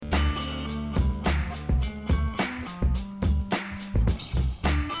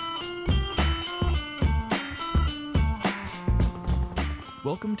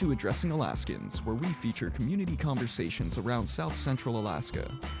Welcome to Addressing Alaskans, where we feature community conversations around South Central Alaska.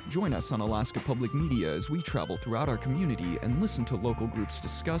 Join us on Alaska Public Media as we travel throughout our community and listen to local groups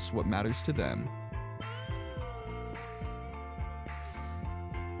discuss what matters to them.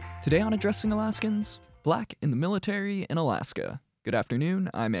 Today on Addressing Alaskans, Black in the Military in Alaska. Good afternoon,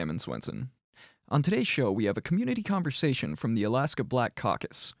 I'm Ammon Swenson. On today's show, we have a community conversation from the Alaska Black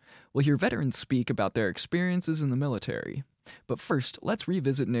Caucus. We'll hear veterans speak about their experiences in the military. But first, let's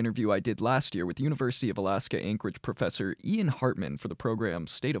revisit an interview I did last year with University of Alaska Anchorage professor Ian Hartman for the program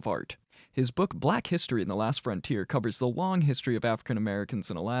State of Art. His book, Black History in the Last Frontier, covers the long history of African Americans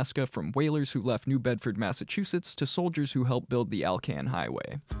in Alaska, from whalers who left New Bedford, Massachusetts, to soldiers who helped build the Alcan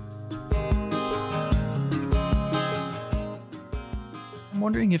Highway. I'm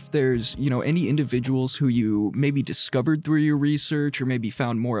wondering if there's, any individuals who you maybe discovered through your research or maybe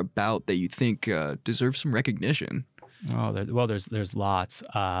found more about that you think deserve some recognition. Oh, there's lots.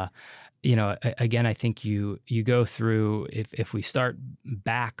 Again, I think you go through, if we start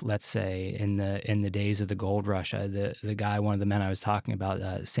back, let's say in the days of the gold rush, the guy, one of the men I was talking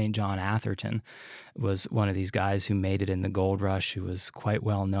about, St. John Atherton, was one of these guys who made it in the gold rush, who was quite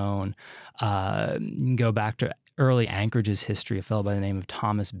well known. You can go back to early Anchorage's history, a fellow by the name of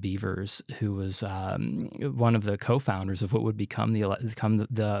Thomas Beavers, who was one of the co-founders of what would become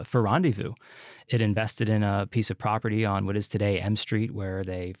the Fur Rendezvous. It invested in a piece of property on what is today M Street, where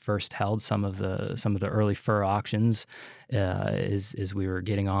they first held some of the early fur auctions as we were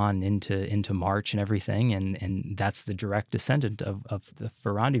getting on into March and everything, and that's the direct descendant of the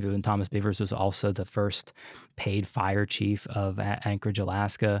Fur Rendezvous. And Thomas Beavers was also the first paid fire chief of Anchorage,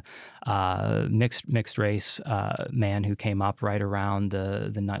 Alaska, mixed race man who came up right around the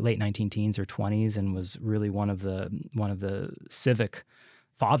late 19-teens or 20s, and was really one of the civic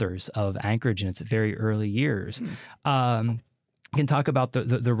fathers of Anchorage in its very early years. Can talk about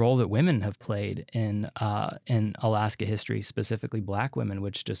the role that women have played in Alaska history, specifically Black women,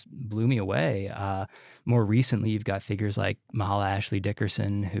 which just blew me away. More recently, you've got figures like Mahala Ashley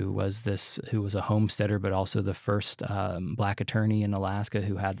Dickerson, who was a homesteader, but also the first Black attorney in Alaska,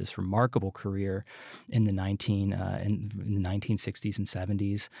 who had this remarkable career in the 1960s and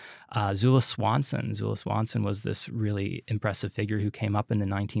 70s. Zula Swanson was this really impressive figure who came up in the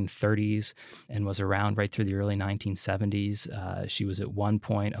 1930s and was around right through the early 1970s. She was at one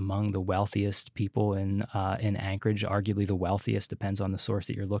point among the wealthiest people in Anchorage, arguably the wealthiest, depends on the source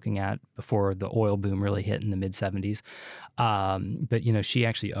that you're looking at, before the oil boom really hit in the mid-70s. But she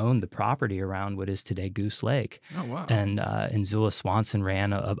actually owned the property around what is today Goose Lake. Oh, wow. And Zula Swanson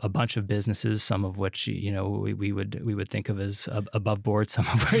ran a bunch of businesses, some of which we would think of as above board, some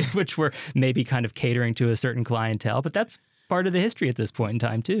of which were maybe kind of catering to a certain clientele. But that's part of the history at this point in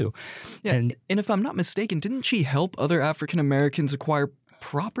time too. Yeah, and if I'm not mistaken, didn't she help other African Americans acquire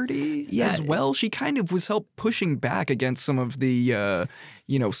property as well? She kind of was pushing back against some of the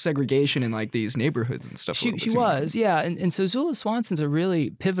segregation in like these neighborhoods and stuff. She was, yeah. And so Zula Swanson's a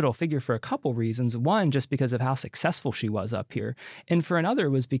really pivotal figure for a couple reasons. One, just because of how successful she was up here, and for another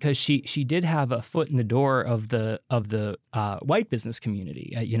was because she did have a foot in the door of the white business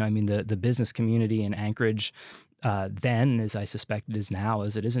community. The business community in Anchorage then, as I suspect it is now,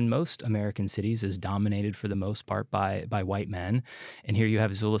 as it is in most American cities, is dominated for the most part by white men. And here you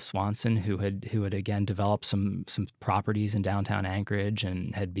have Zula Swanson, who had again developed some properties in downtown Anchorage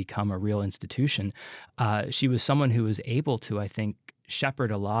and had become a real institution. She was someone who was able to, I think,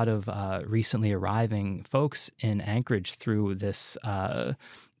 shepherd a lot of recently arriving folks in Anchorage through this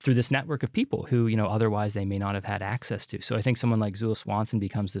network of people who, otherwise they may not have had access to. So I think someone like Zula Swanson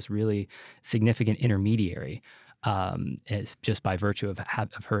becomes this really significant intermediary. It's just by virtue of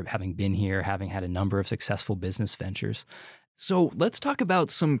her having been here, having had a number of successful business ventures. So let's talk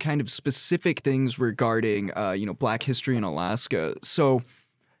about some kind of specific things regarding, Black history in Alaska. So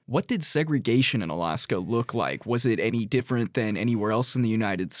what did segregation in Alaska look like? Was it any different than anywhere else in the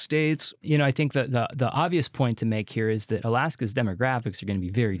United States? I think that the obvious point to make here is that Alaska's demographics are going to be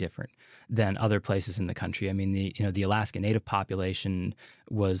very different than other places in the country. I mean, the Alaska Native population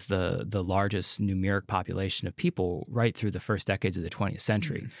was the largest numeric population of people right through the first decades of the 20th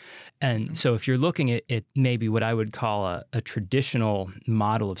century. And so if you're looking at maybe what I would call a traditional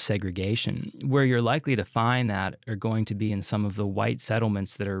model of segregation, where you're likely to find that are going to be in some of the white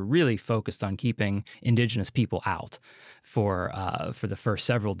settlements that are really focused on keeping indigenous people out for the first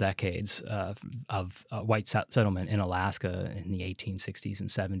several decades of white settlement in Alaska in the 1860s and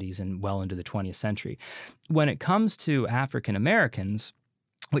 70s and well into the 20th century. When it comes to African Americans,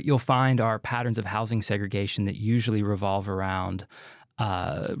 what you'll find are patterns of housing segregation that usually revolve around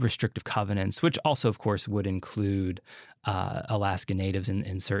restrictive covenants, which also, of course, would include Alaska Natives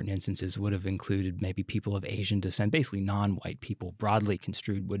in certain instances, would have included maybe people of Asian descent, basically non-white people, broadly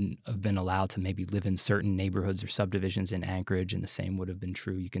construed, wouldn't have been allowed to maybe live in certain neighborhoods or subdivisions in Anchorage, and the same would have been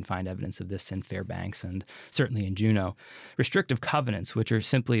true. You can find evidence of this in Fairbanks and certainly in Juneau. Restrictive covenants, which are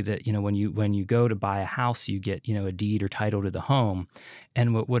simply that, when you go to buy a house, you get, a deed or title to the home.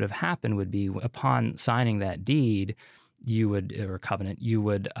 And what would have happened would be upon signing that deed, you would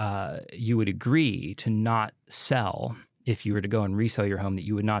agree to not sell. If you were to go and resell your home, that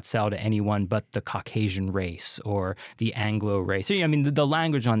you would not sell to anyone but the Caucasian race or the Anglo race. So, the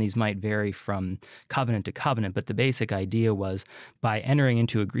language on these might vary from covenant to covenant, but the basic idea was by entering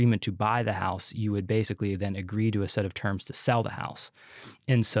into agreement to buy the house, you would basically then agree to a set of terms to sell the house.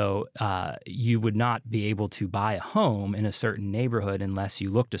 And so you would not be able to buy a home in a certain neighborhood unless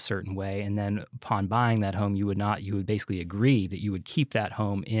you looked a certain way. And then upon buying that home, you would basically agree that you would keep that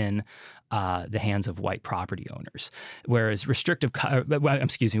home in the hands of white property owners. Whereas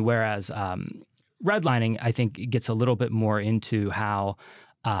redlining, I think, gets a little bit more into how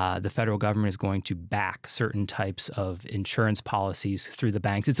the federal government is going to back certain types of insurance policies through the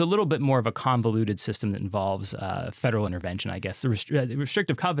banks. It's a little bit more of a convoluted system that involves federal intervention, I guess. The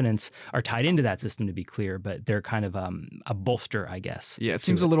restrictive covenants are tied into that system, to be clear, but they're kind of a bolster, I guess. Yeah, it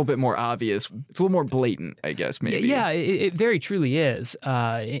seems a little bit more obvious. It's a little more blatant, I guess, maybe. Yeah, it very truly is.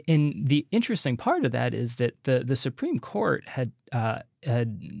 And the interesting part of that is that the Supreme Court had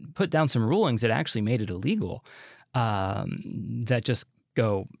put down some rulings that actually made it illegal that just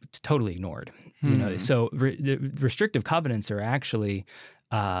go totally ignored. So the restrictive covenants are actually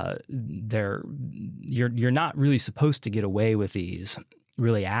you're not really supposed to get away with these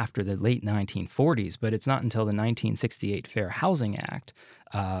really after the late 1940s, but it's not until the 1968 Fair Housing Act,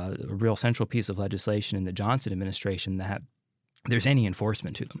 a real central piece of legislation in the Johnson administration, that there's any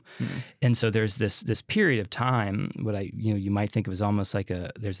enforcement to them. Mm-hmm. And so there's this period of time, you might think of as almost like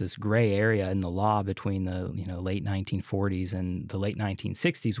there's this gray area in the law between the late 1940s and the late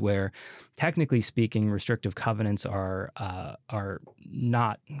 1960s, where technically speaking, restrictive covenants are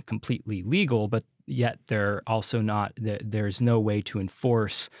not completely legal, but yet they're also not. There's no way to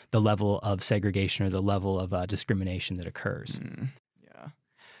enforce the level of segregation or the level of discrimination that occurs. Mm.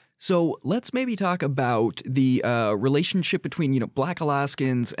 So let's maybe talk about the relationship between, Black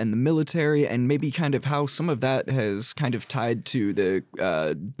Alaskans and the military, and maybe kind of how some of that has kind of tied to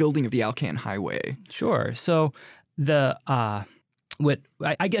the building of the Alcan Highway. Sure. So to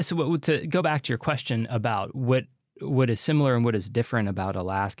go back to your question about what is similar and what is different about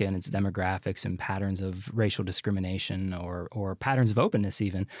Alaska and its demographics and patterns of racial discrimination or patterns of openness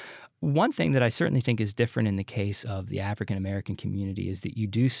even. One thing that I certainly think is different in the case of the African American community is that you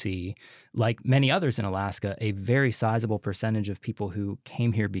do see, like many others in Alaska, a very sizable percentage of people who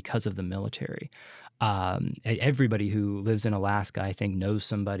came here because of the military. Everybody who lives in Alaska, I think, knows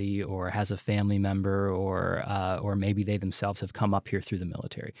somebody or has a family member or maybe they themselves have come up here through the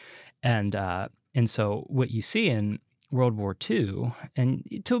military. And so what you see in World War II, and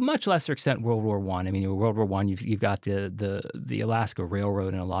to a much lesser extent World War I. I mean, World War I, you've got the Alaska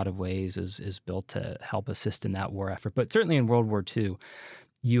Railroad in a lot of ways is built to help assist in that war effort. But certainly in World War II,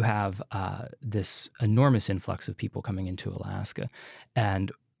 you have this enormous influx of people coming into Alaska.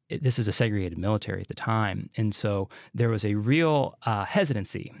 And this is a segregated military at the time. And so there was a real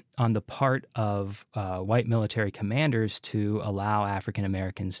hesitancy on the part of white military commanders to allow African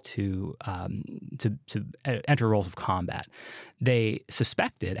Americans to enter roles of combat. They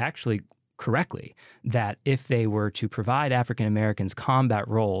suspected, actually correctly, that if they were to provide African Americans combat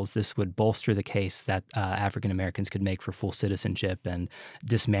roles, this would bolster the case that African Americans could make for full citizenship and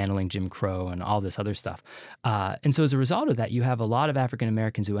dismantling Jim Crow and all this other stuff. And so as a result of that, you have a lot of African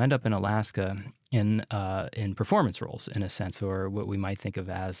Americans who end up in Alaska in performance roles, in a sense, or what we might think of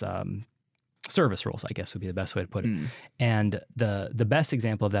as service roles, I guess would be the best way to put it. And the best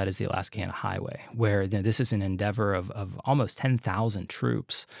example of that is the Alaskan Highway, where this is an endeavor of almost 10,000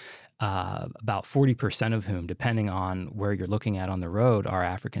 troops, about 40% of whom, depending on where you're looking at on the road, are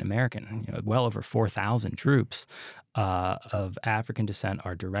African American. Well over 4,000 troops of African descent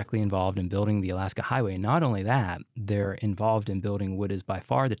are directly involved in building the Alaska Highway. Not only that, they're involved in building what is by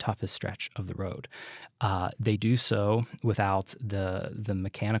far the toughest stretch of the road. They do so without the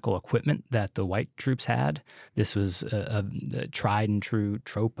mechanical equipment that the white troops had. This was a tried and true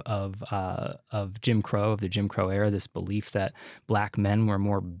trope of Jim Crow, of the Jim Crow era, this belief that black men were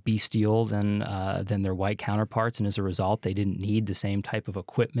more bestial than their white counterparts, and as a result, they didn't need the same type of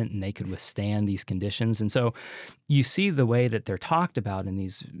equipment and they could withstand these conditions. And so you you see the way that they're talked about in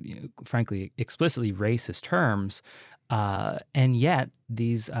these, frankly, explicitly racist terms. And yet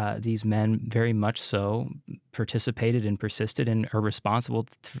these men very much so participated and persisted and are responsible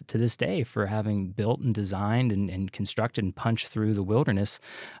to this day for having built and designed and constructed and punched through the wilderness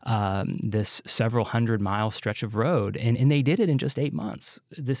this several 100-mile stretch of road. And they did it in just 8 months.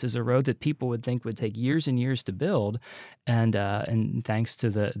 This is a road that people would think would take years and years to build. And thanks to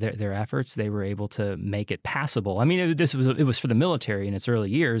their efforts, they were able to make it passable. I mean, it was for the military in its early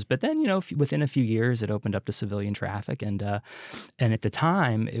years, but then, within a few years, it opened up to civilian traffic. And at the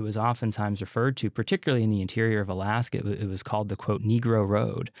time, it was oftentimes referred to, particularly in the interior of Alaska, it was called the, quote, Negro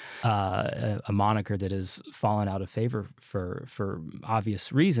Road, a moniker that has fallen out of favor for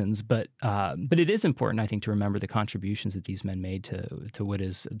obvious reasons. But it is important, I think, to remember the contributions that these men made to what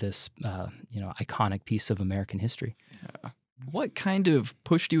is this iconic piece of American history. Yeah. What kind of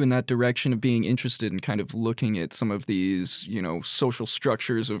pushed you in that direction of being interested in kind of looking at some of these, social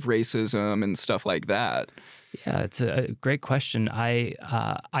structures of racism and stuff like that? Yeah, it's a great question.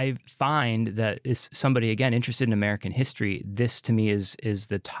 I find that as somebody, again, interested in American history, this to me is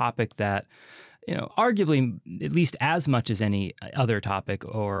the topic that, arguably, at least as much as any other topic,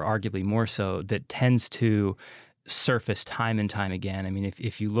 or arguably more so, that tends to surface time and time again. I mean,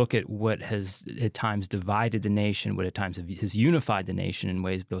 if you look at what has at times divided the nation, what at times has unified the nation in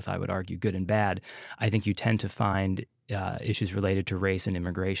ways both, I would argue, good and bad, I think you tend to find issues related to race and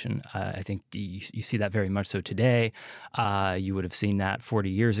immigration. I think you see that very much so today. You would have seen that 40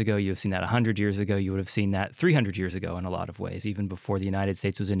 years ago. You have seen that 100 years ago. You would have seen that 300 years ago in a lot of ways, even before the United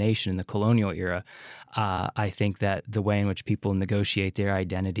States was a nation in the colonial era. I think that the way in which people negotiate their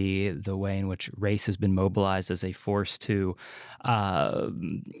identity, the way in which race has been mobilized as a force to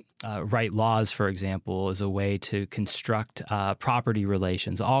write laws, for example, is a way to construct property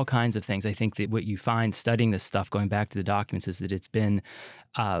relations, all kinds of things. I think that what you find studying this stuff, going back to the documents, is that it's been,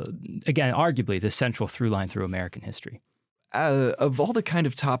 again, arguably the central through line through American history. Of all the kind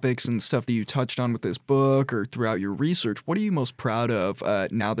of topics and stuff that you touched on with this book or throughout your research, what are you most proud of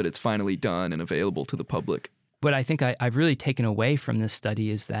now that it's finally done and available to the public? What I think I've really taken away from this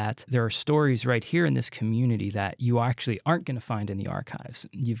study is that there are stories right here in this community that you actually aren't going to find in the archives.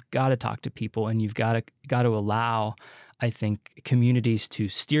 You've got to talk to people, and you've got to allow, I think, communities to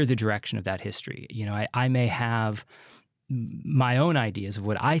steer the direction of that history. I may have my own ideas of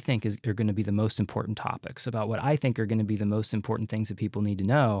what I think are going to be the most important topics, about what I think are going to be the most important things that people need to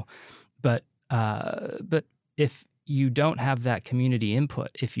know. But if you don't have that community input,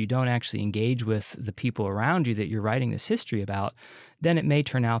 if you don't actually engage with the people around you that you're writing this history about, then it may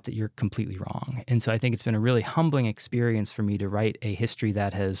turn out that you're completely wrong. And so I think it's been a really humbling experience for me to write a history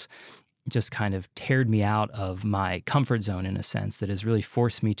that has just kind of teared me out of my comfort zone, in a sense, that has really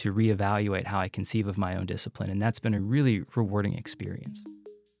forced me to reevaluate how I conceive of my own discipline. And that's been a really rewarding experience.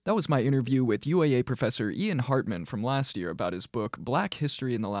 That was my interview with UAA professor Ian Hartman from last year about his book, Black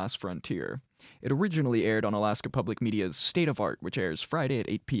History in the Last Frontier. It originally aired on Alaska Public Media's State of Art, which airs Friday at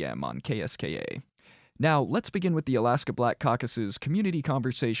 8 p.m. on KSKA. Now, let's begin with the Alaska Black Caucus's community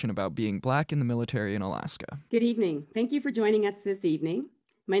conversation about being Black in the military in Alaska. Good evening. Thank you for joining us this evening.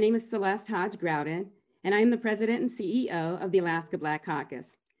 My name is Celeste Hodge Groudon, and I am the president and CEO of the Alaska Black Caucus.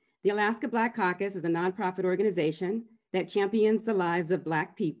 The Alaska Black Caucus is a nonprofit organization that champions the lives of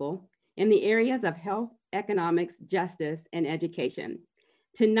Black people in the areas of health, economics, justice, and education.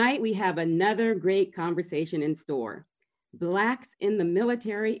 Tonight, we have another great conversation in store. Blacks in the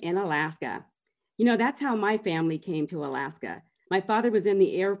military in Alaska. That's how my family came to Alaska. My father was in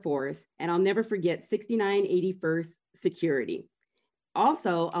the Air Force, and I'll never forget 6981st Security.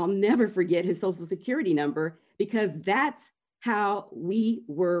 Also, I'll never forget his Social Security number, because that's how we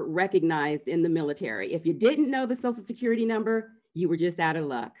were recognized in the military. If you didn't know the Social Security number, you were just out of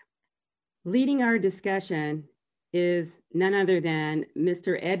luck. Leading our discussion is none other than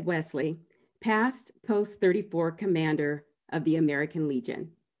Mr. Ed Wesley, past Post 34 Commander of the American Legion.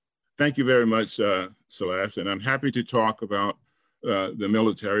 Thank you very much, Celeste, and I'm happy to talk about the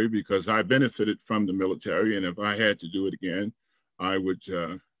military, because I benefited from the military, and if I had to do it again, I would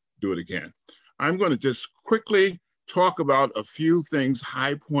do it again. I'm going to just quickly talk about a few things,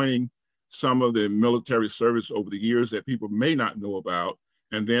 high pointing some of the military service over the years that people may not know about,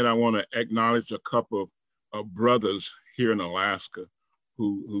 and then I want to acknowledge a couple of brothers here in Alaska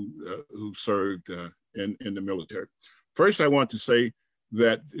who served in the military. First, I want to say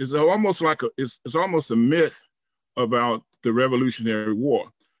that it's almost a myth about the Revolutionary War.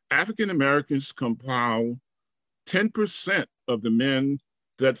 African Americans compile 10% of the men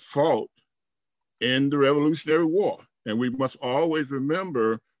that fought in the Revolutionary War. And we must always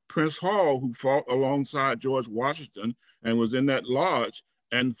remember Prince Hall, who fought alongside George Washington and was in that lodge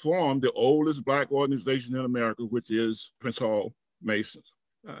and formed the oldest Black organization in America, which is Prince Hall Masons.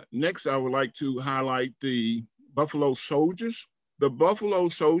 Next, I would like to highlight the Buffalo Soldiers. The Buffalo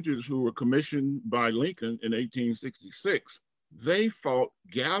Soldiers, who were commissioned by Lincoln in 1866, they fought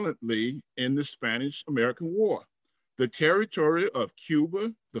gallantly in the Spanish-American War. The territory of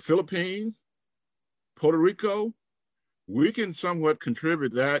Cuba, the Philippines, Puerto Rico, we can somewhat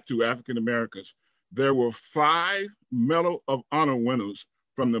contribute that to African Americans. There were 5 Medal of Honor winners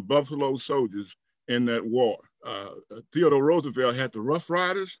from the Buffalo Soldiers in that war. Theodore Roosevelt had the Rough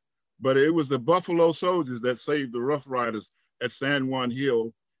Riders, but it was the Buffalo Soldiers that saved the Rough Riders at San Juan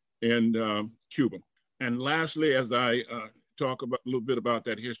Hill in Cuba. And lastly, as I talk about a little bit about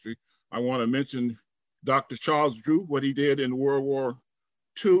that history, I want to mention Dr. Charles Drew, what he did in World War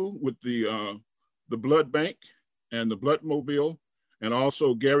II with the blood bank and the bloodmobile, and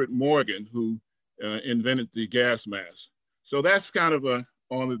also Garrett Morgan, who invented the gas mask. So that's kind of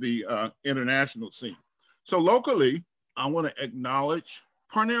on the international scene. So locally, I want to acknowledge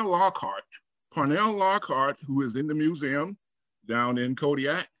Parnell Lockhart. Parnell Lockhart, who is in the museum down in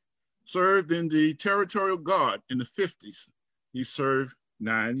Kodiak, served in the Territorial Guard in the 50s. He served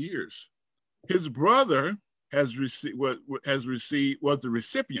 9 years. His brother was the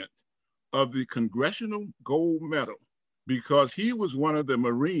recipient of the Congressional Gold Medal because he was one of the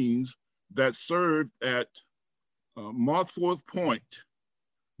Marines that served at Montforth Point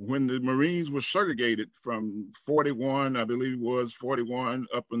when the Marines were segregated from 41, I believe it was 41,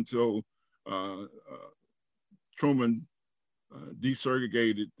 up until Truman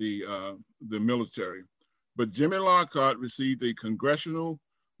desegregated the military. But Jimmy Lockhart received the Congressional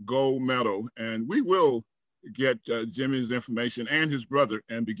Gold Medal, and we will get Jimmy's information and his brother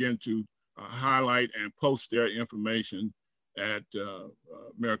and begin to highlight and post their information at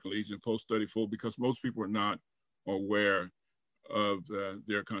American Legion Post 34 because most people are not aware of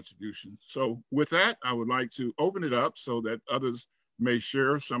their contribution. So with that, I would like to open it up so that others may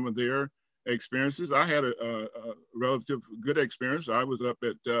share some of their experiences. I had a relative good experience. I was up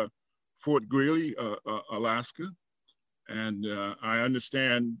at Fort Greely, Alaska. And I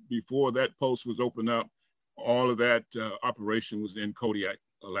understand before that post was opened up, all of that operation was in Kodiak,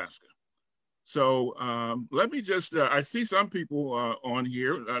 Alaska. So let me just, I see some people on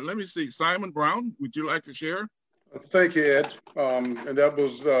here. Let me see, Simon Brown, would you like to share? Thank you, Ed. And that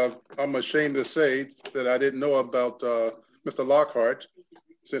was, I'm ashamed to say that I didn't know about Mr. Lockhart,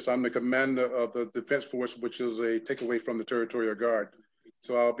 since I'm the commander of the Defense Force, which is a takeaway from the Territorial Guard.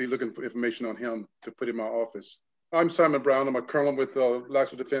 So I'll be looking for information on him to put in my office. I'm Simon Brown. I'm a colonel with the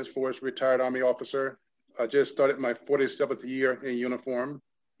Alaska Defense Force, retired Army officer. I just started my 47th year in uniform.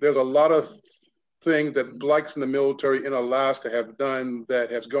 There's a lot of things that Blacks in the military in Alaska have done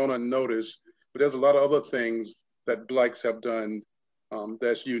that has gone unnoticed, but there's a lot of other things that Blacks have done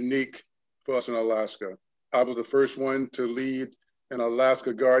that's unique for us in Alaska. I was the first one to lead an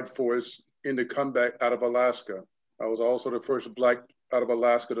Alaska Guard force in the comeback out of Alaska. I was also the first Black out of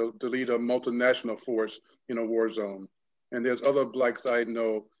Alaska to lead a multinational force in a war zone. And there's other Blacks I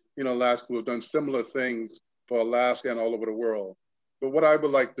know in Alaska who have done similar things for Alaska and all over the world. But what I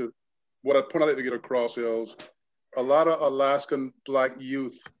point out to get across is a lot of Alaskan Black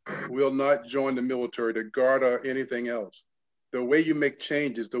youth will not join the military, the Guard or anything else. The way you make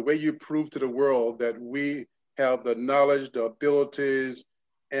changes, the way you prove to the world that we have the knowledge, the abilities,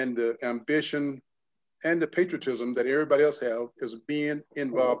 and the ambition and the patriotism that everybody else have is being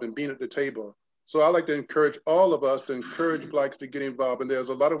involved and being at the table. So I like to encourage all of us to encourage Blacks to get involved. And there's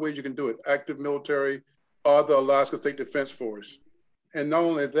a lot of ways you can do it. Active military or the Alaska State Defense Force. And not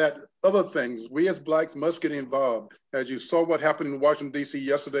only that, other things, we as Blacks must get involved. As you saw what happened in Washington, D.C.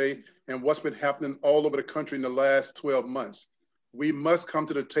 yesterday and what's been happening all over the country in the last 12 months. We must come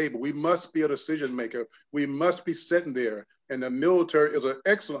to the table. We must be a decision maker. We must be sitting there. And the military is an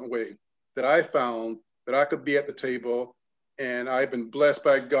excellent way that I found that I could be at the table. And I've been blessed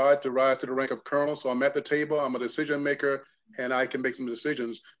by God to rise to the rank of colonel. So I'm at the table, I'm a decision maker, and I can make some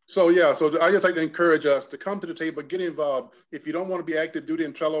decisions. So yeah, so I just like to encourage us to come to the table, get involved. If you don't want to be active duty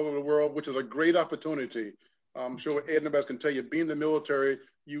and travel all over the world, which is a great opportunity. I'm sure Ed and the best can tell you, being in the military,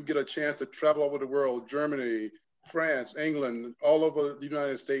 you get a chance to travel over the world, Germany, France, England, all over the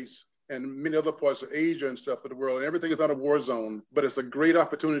United States, and many other parts of Asia and stuff of the world. And everything is not a war zone, but it's a great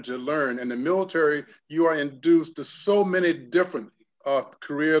opportunity to learn. In the military, you are induced to so many different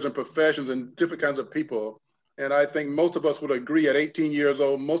careers and professions and different kinds of people. And I think most of us would agree at 18 years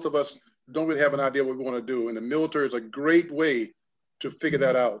old, most of us don't really have an idea what we want to do. And the military is a great way to figure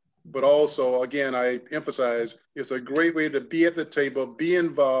that out. but also, again, I emphasize it's a great way to be at the table, be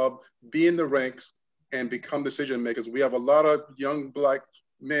involved, be in the ranks, and become decision makers. We have a lot of young Black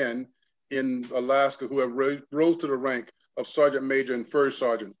men in Alaska who have rose to the rank of sergeant major and first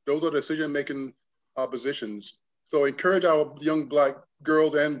sergeant. Those are decision-making positions. So encourage our young Black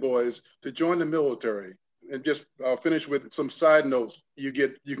girls and boys to join the military. And just finish with some side notes. You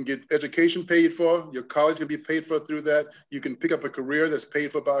can get education paid for. Your college can be paid for through that. You can pick up a career that's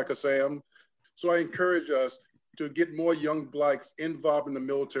paid for by CASAM. So I encourage us to get more young Blacks involved in the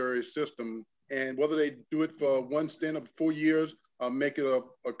military system. And whether they do it for one stint of 4 years, make it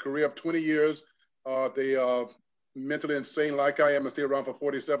a career of 20 years, they are mentally insane like I am and stay around for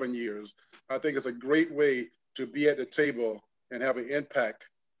 47 years. I think it's a great way to be at the table and have an impact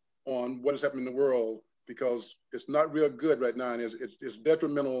on what is happening in the world, because it's not real good right now, and it's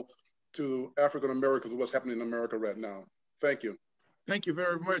detrimental to African Americans, what's happening in America right now. Thank you. Thank you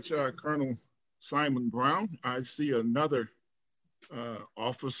very much, Colonel Simon Brown. I see another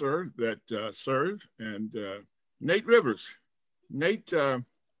officer that served, and Nate Rivers. Nate,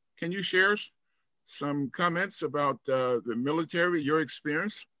 can you share some comments about the military, your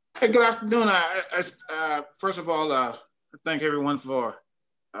experience? Hey, good afternoon. First of all, thank everyone for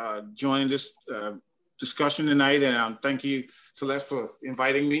joining this discussion tonight, and thank you, Celeste, for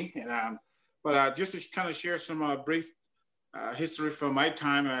inviting me. And but just to kind of share some brief history from my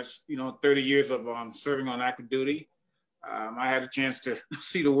time as 30 years of serving on active duty. I had a chance to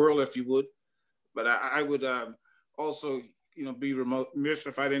see the world, if you would, but I would also be remiss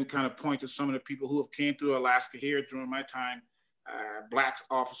if I didn't kind of point to some of the people who have came through Alaska here during my time, Black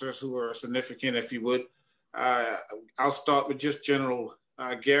officers who are significant, if you would. I'll start with just General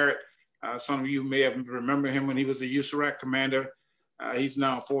Garrett. Some of you may have remember him when he was the USARAC commander. He's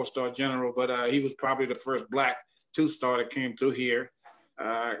now a 4-star general, but he was probably the first Black 2-star that came through here.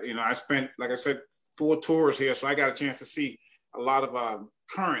 I spent, like I said, 4 tours here, so I got a chance to see a lot of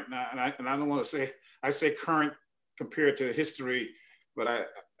current, and I don't want to say, I say current compared to history, but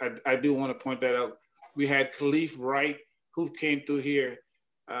I do want to point that out. We had Khalif Wright, who came through here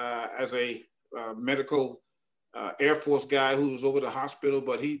as a medical Air Force guy who was over the hospital,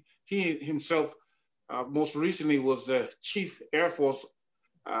 but he himself most recently was the Chief Air Force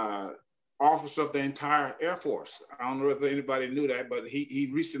officer of the entire Air Force. I don't know if anybody knew that, but he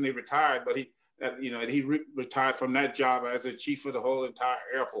recently retired, but he retired from that job as a chief of the whole entire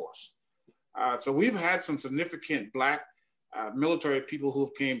Air Force. So we've had some significant Black military people who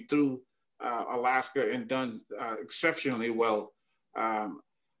have came through Alaska and done exceptionally well.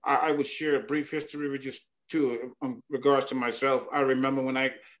 I would share a brief history with just too, in regards to myself. I remember when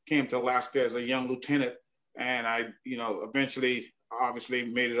I came to Alaska as a young lieutenant, and I, eventually, obviously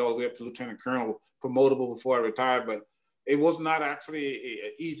made it all the way up to lieutenant colonel, promotable before I retired. But it was not actually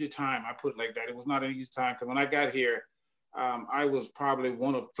an easy time. I put it like that. It was not an easy time, because when I got here, I was probably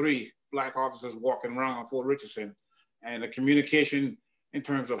one of 3 Black officers walking around on Fort Richardson, and the communication in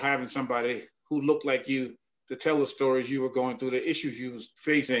terms of having somebody who looked like you to tell the stories you were going through, the issues you was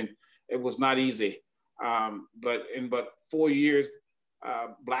facing, it was not easy. But in 4 years,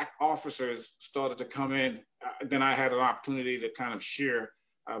 Black officers started to come in. Then I had an opportunity to kind of share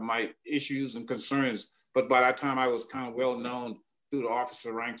my issues and concerns. But by that time, I was kind of well known through the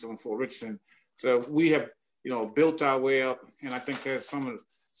officer ranks on Fort Richardson. So we have, built our way up. And I think as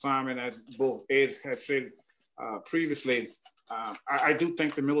Simon, as both Ed had said previously, I do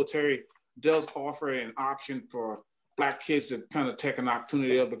think the military does offer an option for Black kids to kind of take an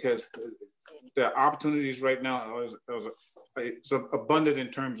opportunity of, because the opportunities right now it's abundant in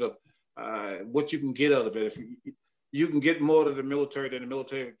terms of what you can get out of it. If you can get more to the military than the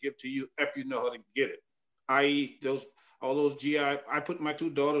military will give to you if you know how to get it. I.e., all those GI. I put my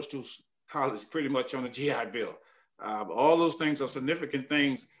 2 daughters to college pretty much on the GI Bill. All those things are significant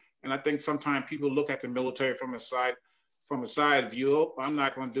things, and I think sometimes people look at the military from a side view. Oh, I'm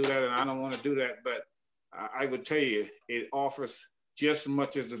not going to do that, and I don't want to do that. But I would tell you, it offers just as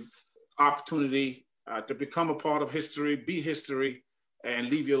much as the opportunity to become a part of history, be history, and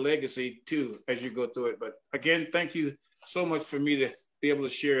leave your legacy too as you go through it. But again, thank you so much for me to be able to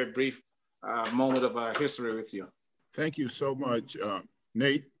share a brief moment of history with you. Thank you so much,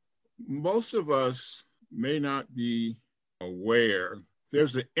 Nate. Most of us may not be aware.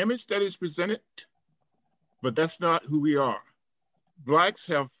 There's an image that is presented, but that's not who we are. Blacks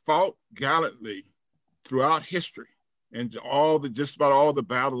have fought gallantly throughout history and just about all the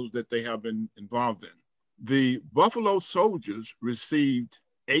battles that they have been involved in. The Buffalo Soldiers received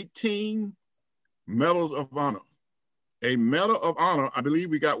 18 medals of honor. A medal of honor, I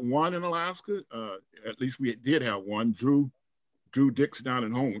believe we got one in Alaska. At least we did have one. Drew Dix down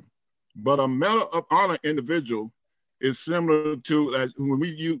at home But a Medal of Honor individual is similar to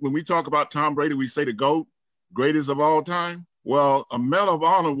when we talk about Tom Brady, we say the GOAT, greatest of all time. Well, a Medal of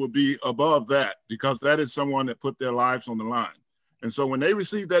Honor will be above that because that is someone that put their lives on the line. And so when they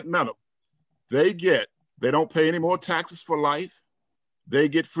receive that medal, they don't pay any more taxes for life. They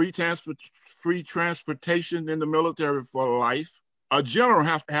get free transportation in the military for life. A general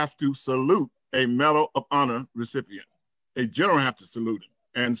have to salute a Medal of Honor recipient. A general have to salute him.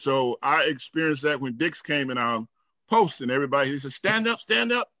 And so I experienced that when Dix came in our post and he said, stand up,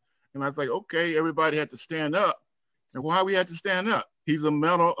 stand up. And I was like, okay, everybody had to stand up. And why we had to stand up? He's a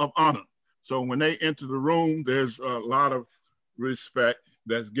Medal of Honor. So when they enter the room, there's a lot of respect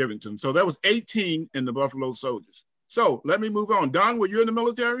that's given to them. So that was 18 in the Buffalo Soldiers. So let me move on. Don, were you in the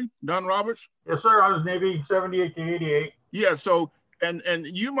military? Don Roberts? Yes, sir. I was Navy 78 to 88. Yeah. So, and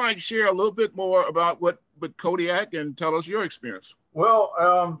you might share a little bit more about what Kodiak and tell us your experience. Well,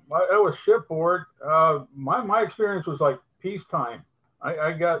 I was shipboard. My experience was like peacetime.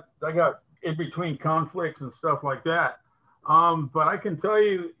 I got in between conflicts and stuff like that. But I can tell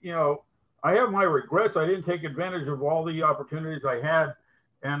you, I have my regrets. I didn't take advantage of all the opportunities I had.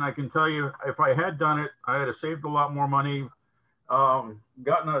 And I can tell you, if I had done it, I had saved a lot more money,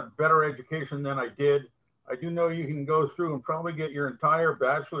 gotten a better education than I did. I do know you can go through and probably get your entire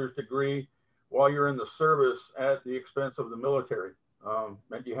bachelor's degree while you're in the service at the expense of the military.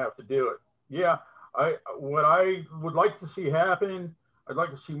 And you have to do it. Yeah, what I would like to see happen, I'd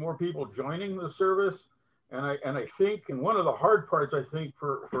like to see more people joining the service. And I think, and one of the hard parts, I think,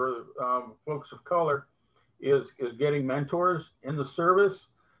 for folks of color is getting mentors in the service,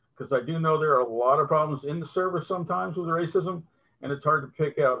 because I do know there are a lot of problems in the service sometimes with racism, and it's hard to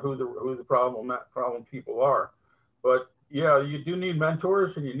pick out who the problem people are. But yeah, you do need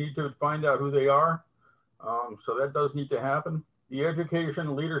mentors, and you need to find out who they are. So that does need to happen. The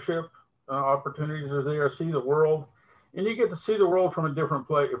education, leadership opportunities are there. See the world, and you get to see the world from a different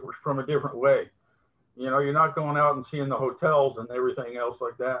place, from a different way. You're not going out and seeing the hotels and everything else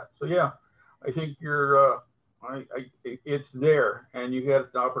like that. So yeah, I think it's there, and you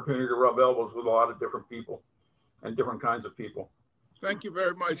get the opportunity to rub elbows with a lot of different people and different kinds of people. Thank you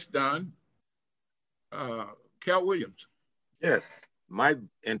very much, Don. Cal Williams. Yes, my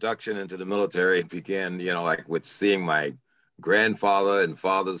induction into the military began, like with seeing my grandfather and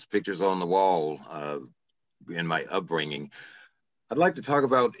father's pictures on the wall in my upbringing. I'd like to talk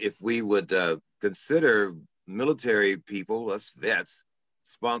about if we would consider military people, us vets,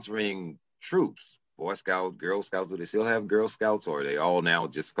 sponsoring troops, Boy Scouts, Girl Scouts. Do they still have Girl Scouts, or are they all now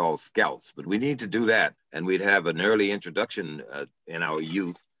just called Scouts? But we need to do that, and we'd have an early introduction in our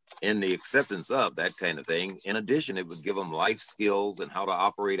youth in the acceptance of that kind of thing. In addition, it would give them life skills and how to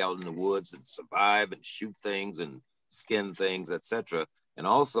operate out in the woods and survive and shoot things and skin things, etc. And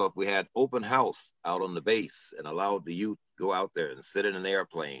also, if we had open house out on the base and allowed the youth go out there and sit in an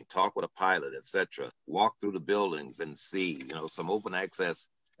airplane, talk with a pilot, etc., walk through the buildings and see, some open access,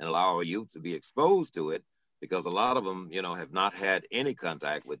 and allow our youth to be exposed to it, because a lot of them, have not had any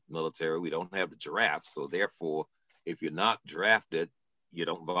contact with military. We don't have the giraffes. So therefore, if you're not drafted, you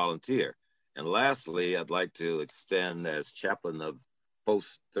don't volunteer. And lastly, I'd like to extend, as chaplain of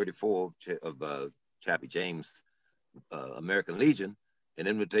Post 34 of Chappie James American Legion, an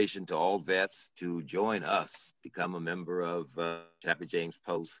invitation to all vets to join us, become a member of Chappie James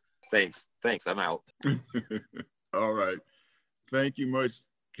Post. Thanks, I'm out. All right. Thank you much,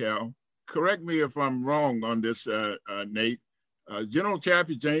 Cal. Correct me if I'm wrong on this, Nate. General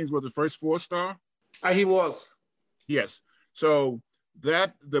Chappie James was the first 4-star? He was. Yes. So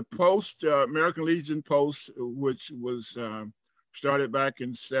that the post, American Legion post, which was started back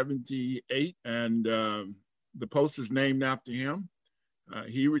in 78, and the post is named after him.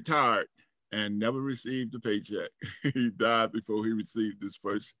 He retired and never received a paycheck. He died before he received his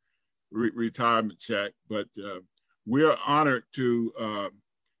first retirement check. But we're honored to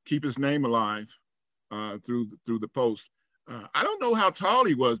keep his name alive through the post. I don't know how tall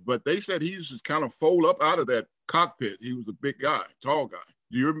he was, but they said he used to kind of fold up out of that cockpit. He was a big guy, tall guy.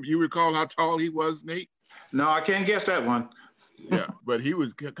 Do you recall how tall he was, Nate? No, I can't guess that one. Yeah, but he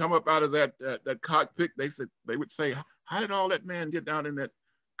would come up out of that cockpit. They would say, how did all that man get down in that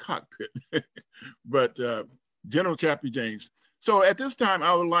cockpit? But General Chappie James. So at this time,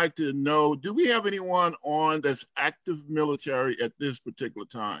 I would like to know, do we have anyone on that's active military at this particular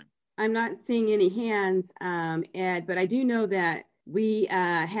time? I'm not seeing any hands, Ed, but I do know that we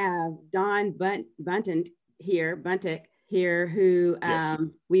have Don Buntick here. here who Yes.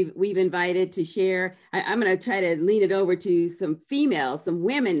 we've invited to share. I'm going to try to lean it over to some females, some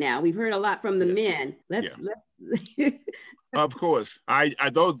women now. We've heard a lot from the Yes. men. Let's Of course. I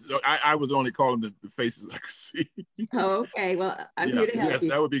was only calling the faces I could see. Oh, okay. Well, I'm here to help yes, you.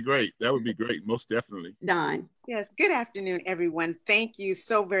 that would be great. That would be great. Most definitely. Dawn. Yes, good afternoon, everyone. Thank you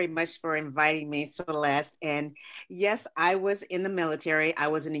so very much for inviting me, Celeste. And yes, I was in the military. I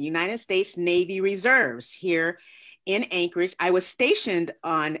was in the United States Navy Reserves here in Anchorage. I was stationed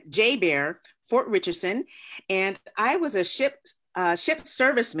on J-Bear, Fort Richardson, and I was a ship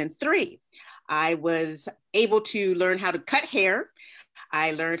serviceman 3. I was able to learn how to cut hair.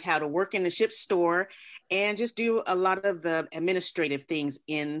 I learned how to work in the ship store and just do a lot of the administrative things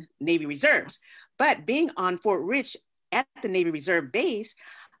in Navy Reserves. But being on Fort Rich at the Navy Reserve base,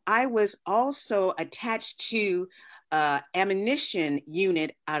 I was also attached to ammunition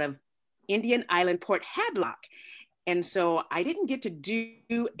unit out of Indian Island Port Hadlock. And so I didn't get to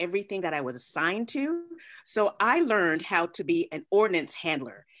do everything that I was assigned to. So I learned how to be an ordnance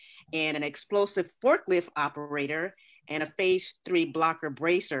handler and an explosive forklift operator and a phase 3 blocker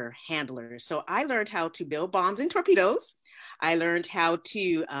bracer handler. So I learned how to build bombs and torpedoes. I learned how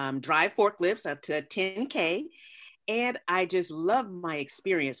to drive forklifts up to 10K. And I just loved my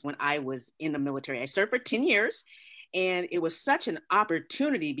experience when I was in the military. I served for 10 years. And it was such an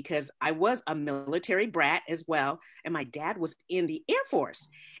opportunity because I was a military brat as well. And my dad was in the Air Force.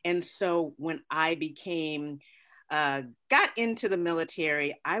 And so when I got into the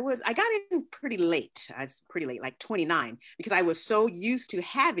military, I got in pretty late. I was pretty late, like 29, because I was so used to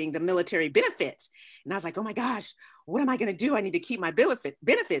having the military benefits. And I was like, oh my gosh, what am I going to do? I need to keep my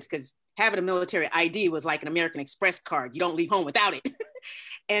benefits because having a military ID was like an American Express card. You don't leave home without it.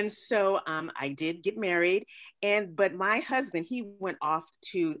 And so I did get married, but my husband, he went off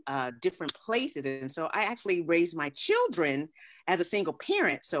to different places. And so I actually raised my children as a single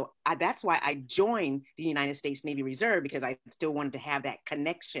parent. So that's why I joined the United States Navy Reserve, because I still wanted to have that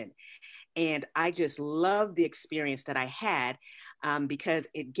connection. And I just loved the experience that I had because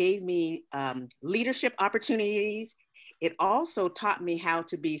it gave me leadership opportunities. It also taught me how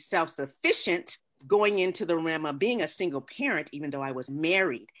to be self-sufficient going into the realm of being a single parent, even though I was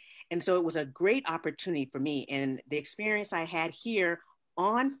married. And so it was a great opportunity for me. And the experience I had here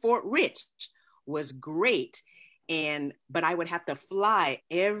on Fort Rich was great. But I would have to fly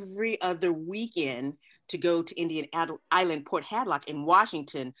every other weekend to go to Indian Island Port Hadlock in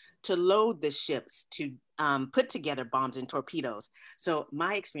Washington to load the ships, to put together bombs and torpedoes. So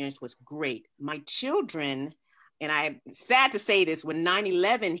my experience was great. My children, and I'm sad to say this, when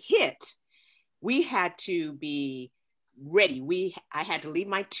 9/11 hit, we had to be ready. I had to leave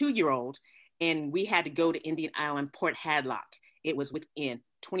my 2-year-old and we had to go to Indian Island Port Hadlock. It was within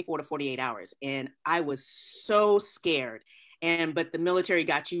 24 to 48 hours. And I was so scared. But the military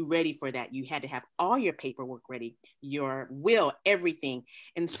got you ready for that. You had to have all your paperwork ready, your will, everything.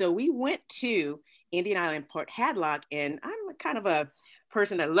 And so we went to Indian Island Port Hadlock, and I'm kind of a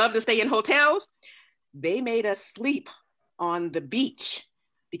person that loved to stay in hotels. They made us sleep on the beach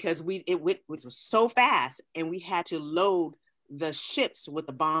because it was so fast, and we had to load the ships with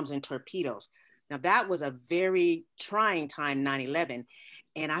the bombs and torpedoes. Now that was a very trying time, 9/11.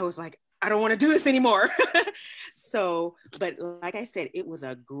 And I was like, I don't want to do this anymore. But like I said, it was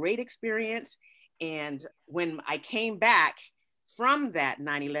a great experience. And when I came back from that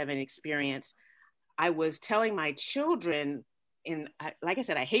 9/11 experience, I was telling my children, and like I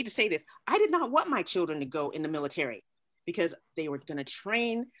said, I hate to say this, I did not want my children to go in the military because they were going to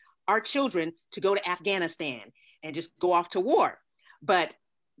train our children to go to Afghanistan and just go off to war. But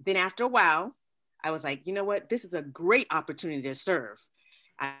then after a while, I was like, you know what? This is a great opportunity to serve.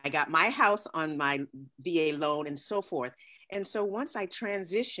 I got my house on my VA loan and so forth. And so once I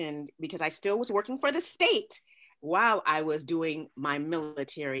transitioned, because I still was working for the state while I was doing my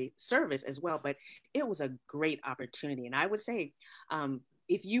military service as well, but it was a great opportunity. And I would say,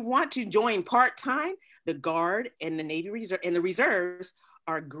 if you want to join part-time, the Guard and the Navy Reserve and the reserves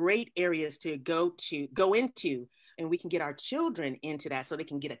are great areas to go into, and we can get our children into that so they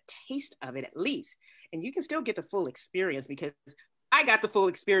can get a taste of it at least. And you can still get the full experience, because I got the full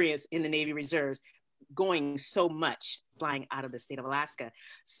experience in the Navy Reserves, going so much flying out of the state of Alaska.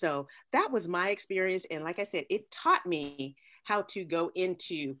 So that was my experience. And like I said, it taught me how to go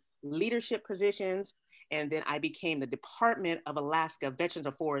into leadership positions. And then I became the Department of Alaska Veterans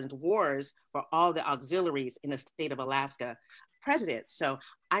of Foreign Wars for all the auxiliaries in the state of Alaska president. So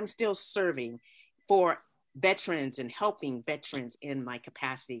I'm still serving for veterans and helping veterans in my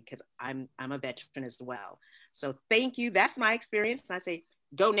capacity, because I'm a veteran as well. So thank you. That's my experience. And I say,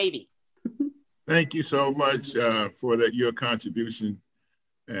 go Navy. Thank you so much for that, your contribution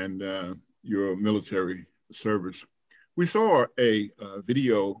and your military service. We saw a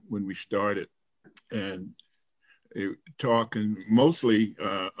video when we started, and talking mostly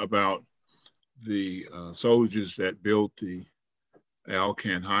about the soldiers that built the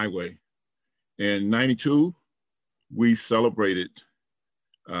Alcan Highway. In '92, we celebrated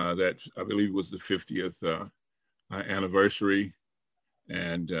that, I believe was the 50th anniversary.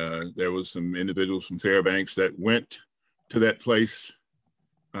 And there was some individuals from Fairbanks that went to that place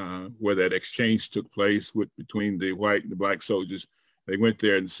where that exchange took place between the white and the black soldiers. They went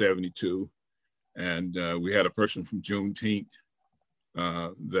there in '72. And we had a person from Juneteenth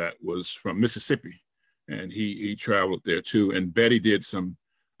that was from Mississippi, and he traveled there too. And Betty did some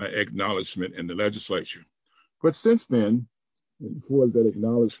acknowledgement in the legislature. But since then, before that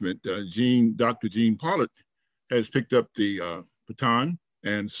acknowledgement, Dr. Jean Pollard has picked up the baton.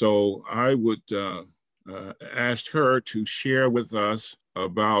 And so I would ask her to share with us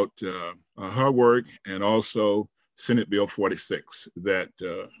about her work, and also Senate Bill 46 that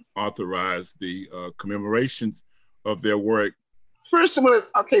authorized the commemoration of their work. First of all,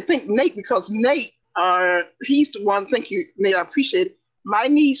 okay, thank Nate, because Nate, he's the one, thank you, Nate, I appreciate it. My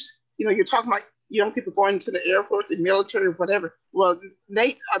niece, you know, you're talking about young people going into the Air Force, the military, or whatever. Well,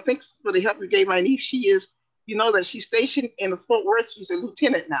 Nate, I think for the help you gave my niece, she is, you know, that she's stationed in Fort Worth. She's a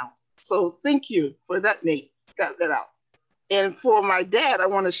lieutenant now. So thank you for that, Nate, got that out. And for my dad, I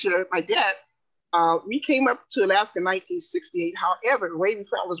want to share my dad. We came up to Alaska in 1968. However, way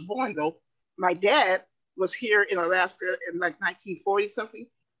before I was born, though, my dad was here in Alaska in like 1940 something,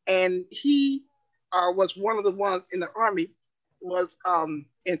 and he was one of the ones in the Army, was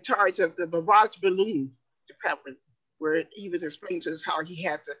in charge of the barrage balloon department, where he was explaining to us how he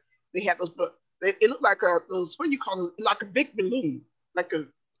had to. They had those. It looked like those. What do you call it? Like a big balloon,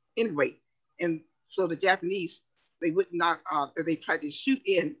 anyway. And so the Japanese, they would not. If they tried to shoot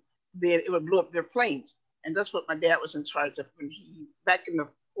in, then it would blow up their planes. And that's what my dad was in charge of when back in the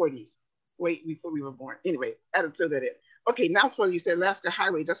 40s, way before we were born. Anyway, I had to throw that in. Okay, now for you said Alaska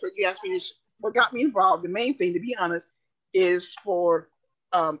Highway, that's what you asked me. What got me involved, the main thing, to be honest, is for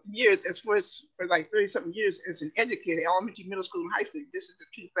years, as far as for like 30 something years as an educator, elementary, middle school, and high school. This is the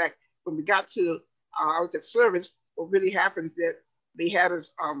true fact. When we got to, I was at service, what really happened is that they had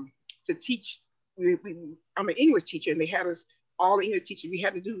us to teach. I'm an English teacher, and they had us, all the English teachers, we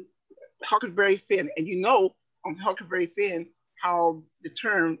had to do Huckleberry Finn. And you know, on Huckleberry Finn, how the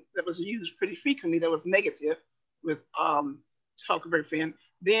term that was used pretty frequently that was negative with Huckleberry Finn.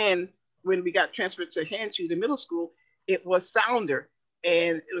 Then when we got transferred to Hanchu, the middle school, it was Sounder.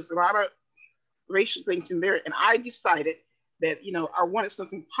 And it was a lot of racial things in there. And I decided that, you know, I wanted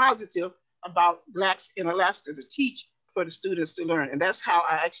something positive about Blacks in Alaska to teach for the students to learn. And that's how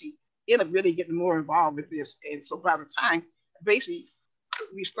I actually ended up really getting more involved with this. And so by the time, basically,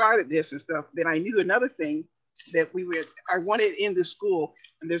 we started this and stuff, then I knew another thing that I wanted in the school,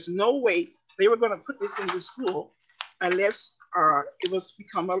 and there's no way they were going to put this in the school unless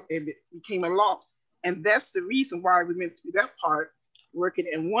it became a law. And that's the reason why we went through that part working.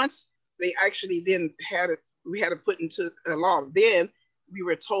 And once they actually then we had to put into a law, then we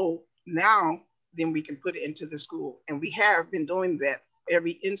were told now, then we can put it into the school. And we have been doing that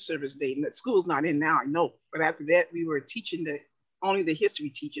every in-service day. And that school's not in now, I know. But after that, we were teaching only the history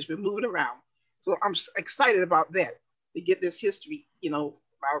teachers. We're moving around. So I'm excited about that, to get this history, you know,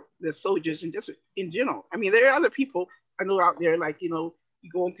 about the soldiers and just in general. I mean, there are other people I know out there, like, you know, you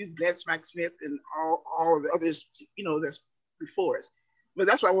going through Blanche Mack Smith and all of the others, you know, that's before us. But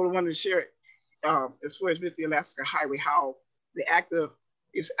that's why I wanted to share it, as far as with the Alaska Highway, how the act of,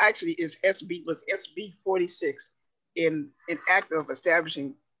 SB 46 in an act of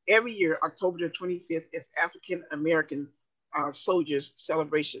establishing every year, October the 25th, as African American soldiers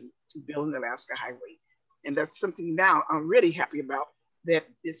celebration to build an Alaska Highway. And that's something now I'm really happy about, that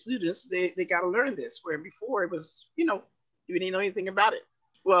the students, they got to learn this, where before it was, you know, you didn't know anything about it.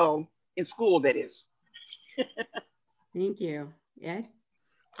 Well, in school, that is. Thank you. Ed?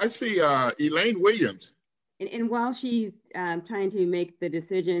 I see Elaine Williams. And while she's trying to make the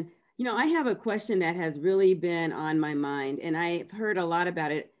decision, you know, I have a question that has really been on my mind, and I've heard a lot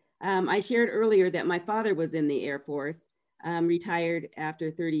about it. I shared earlier that my father was in the Air Force, retired after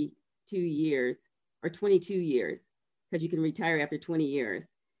 32 years or 22 years, because you can retire after 20 years.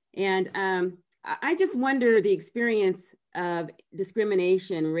 And I just wonder the experience of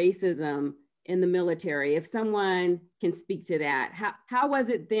discrimination, racism in the military, if someone can speak to that. How was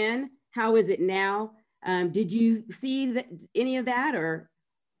it then? How is it now? Did you see any of that, or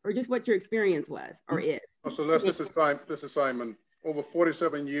just what your experience was or is? So this is Simon. Over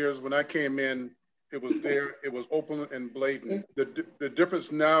 47 years, when I came in It was there. It was open and blatant. The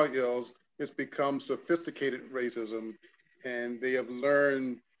difference now is it's become sophisticated racism, and they have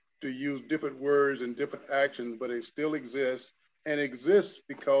learned to use different words and different actions, but it still exists, and exists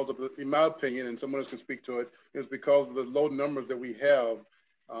because of, in my opinion, and someone else can speak to it, is because of the low numbers that we have.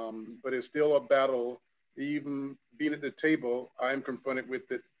 But it's still a battle. Even being at the table, I'm confronted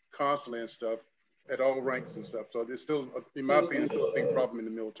with it constantly and stuff at all ranks and stuff. So there's still, in my opinion, still a big problem in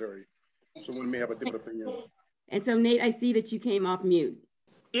the military. Someone may have a different opinion. And so, Nate, I see that you came off mute.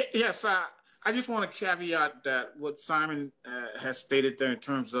 Yes, I just want to caveat that what Simon has stated there in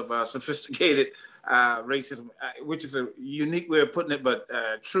terms of sophisticated racism, which is a unique way of putting it, but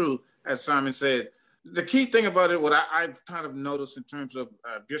true, as Simon said. The key thing about it, what I've kind of noticed in terms of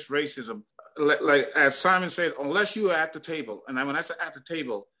just racism, like as Simon said, unless you are at the table, and when I say at the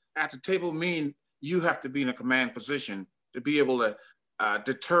table mean you have to be in a command position to be able to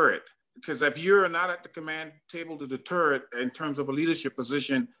deter it. Because if you're not at the command table to deter it in terms of a leadership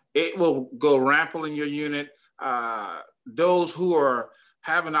position, it will go rampant in your unit. Those who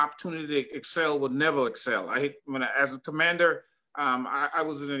have an opportunity to excel will never excel. As a commander, I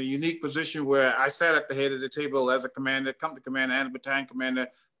was in a unique position where I sat at the head of the table as a commander, company commander, and a battalion commander.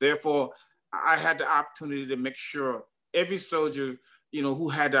 Therefore, I had the opportunity to make sure every soldier, who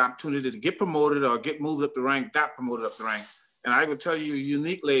had the opportunity to get promoted or get moved up the rank, got promoted up the rank. And I will tell you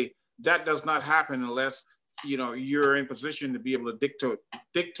uniquely, that does not happen unless you're in position to be able to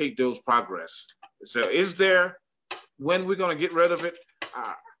dictate those progress. So when we're going to get rid of it?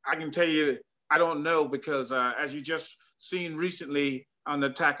 I can tell you, I don't know, because as you just seen recently on the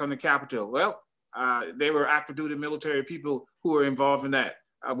attack on the Capitol, they were active duty military people who were involved in that,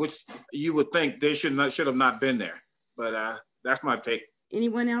 which you would think they should have not been there. But that's my take.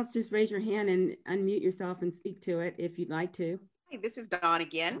 Anyone else, just raise your hand and unmute yourself and speak to it if you'd like to. Hey, this is Dawn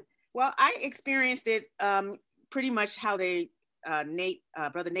again. Well, I experienced it pretty much how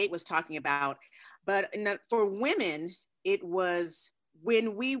Brother Nate was talking about. But for women, it was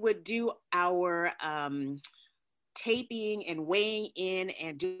when we would do our taping and weighing in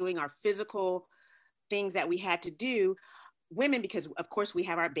and doing our physical things that we had to do. Women, because of course we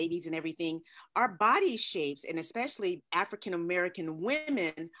have our babies and everything, our body shapes, and especially African-American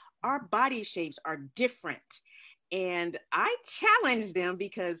women, our body shapes are different. And I challenged them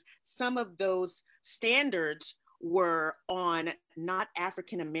because some of those standards were on not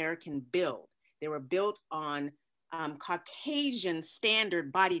African-American build. They were built on Caucasian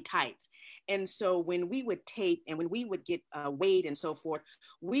standard body types. And so when we would tape and when we would get weighed and so forth,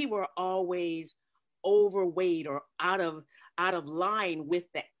 we were always overweight or out of line with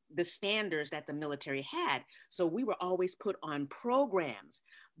the standards that the military had. So we were always put on programs,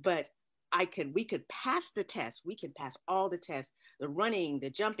 but we could pass the test. We could pass all the tests, the running, the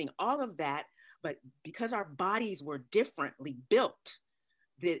jumping, all of that. But because our bodies were differently built,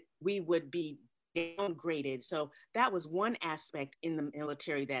 that we would be downgraded. So that was one aspect in the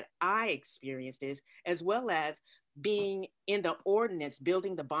military that I experienced, as well as being in the ordnance,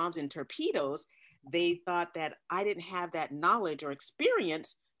 building the bombs and torpedoes. They thought that I didn't have that knowledge or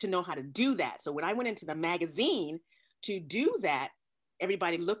experience to know how to do that. So when I went into the magazine to do that,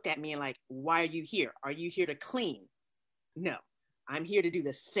 everybody looked at me and like, why are you here? Are you here to clean? No, I'm here to do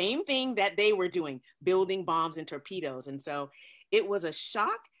the same thing that they were doing, building bombs and torpedoes. And so it was a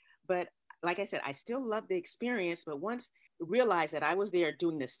shock, but like I said, I still loved the experience, but once I realized that I was there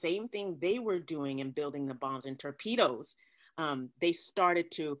doing the same thing they were doing and building the bombs and torpedoes, they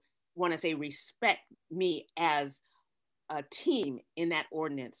started to respect me as a team in that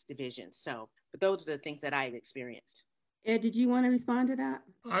ordnance division. So, but those are the things that I've experienced. Ed, did you want to respond to that?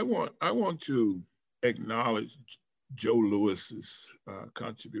 I want to acknowledge Joe Lewis's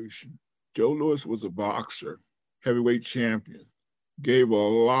contribution. Joe Lewis was a boxer, heavyweight champion, gave a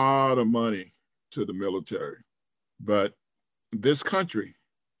lot of money to the military, but this country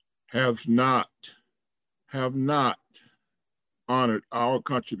have not honored our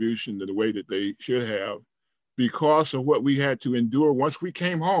contribution to the way that they should have, because of what we had to endure once we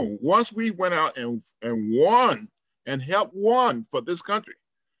came home. Once we went out and won and helped won for this country.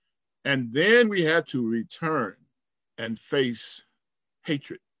 And then we had to return and face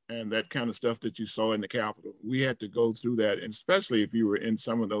hatred and that kind of stuff that you saw in the Capitol. We had to go through that, and especially if you were in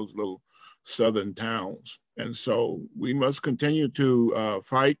some of those little southern towns. And so we must continue to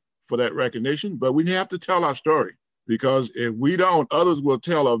fight for that recognition, but we have to tell our story, because if we don't, others will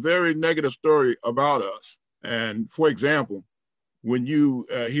tell a very negative story about us. And for example, when you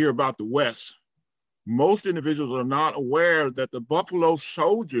hear about the West, most individuals are not aware that the Buffalo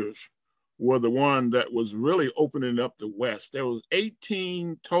Soldiers were the one that was really opening up the West. There was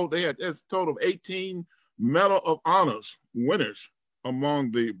 18 total, they had a total of 18 Medal of Honors winners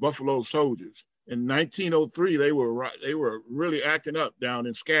among the Buffalo Soldiers. In 1903, they were really acting up down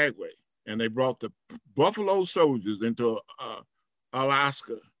in Skagway, and they brought the Buffalo Soldiers into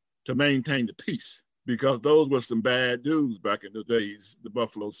Alaska to maintain the peace, because those were some bad dudes back in the days, the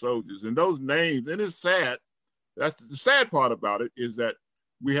Buffalo Soldiers. And those names, and it's sad, that's the sad part about it, is that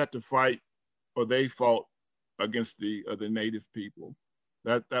we had to fight, or they fought against the native people.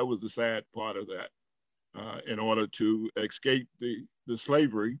 That was the sad part of that, in order to escape the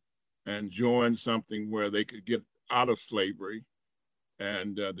slavery and join something where they could get out of slavery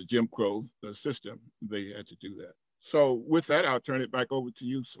and the Jim Crow system. They had to do that. So with that, I'll turn it back over to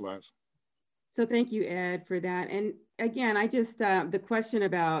you, Celeste. So thank you, Ed, for that. And again, I just, the question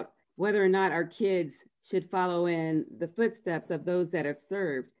about whether or not our kids should follow in the footsteps of those that have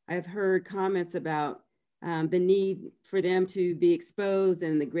served. I've heard comments about the need for them to be exposed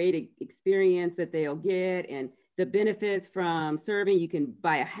and the great experience that they'll get and the benefits from serving. You can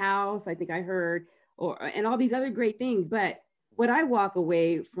buy a house, I think I heard, and all these other great things. But what I walk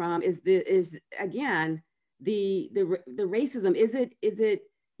away from is again, the racism. Is it,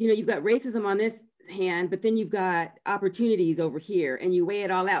 you know, you've got racism on this hand, but then you've got opportunities over here, and you weigh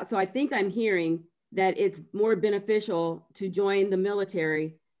it all out. So I think I'm hearing that it's more beneficial to join the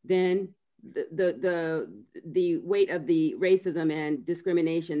military than the weight of the racism and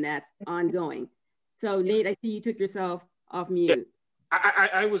discrimination that's ongoing. So Nate, I see you took yourself off mute. Yeah.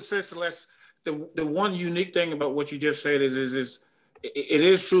 I would say, Celeste, the one unique thing about what you just said is it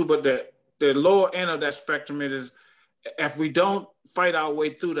is true, but the lower end of that spectrum is if we don't fight our way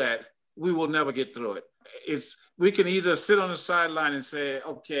through that, we will never get through it. We can either sit on the sideline and say,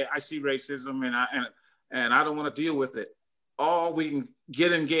 okay, I see racism and I don't want to deal with it. Or we can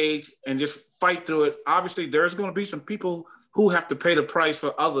get engaged and just fight through it. Obviously, there's going to be some people who have to pay the price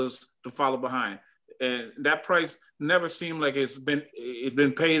for others to follow behind. And that price never seemed like it's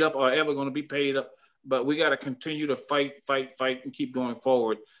been paid up or ever going to be paid up. But we got to continue to fight, and keep going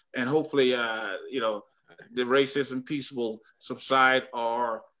forward. And hopefully, the racism piece will subside,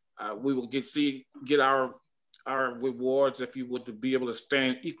 or we will get our rewards, if you would, to be able to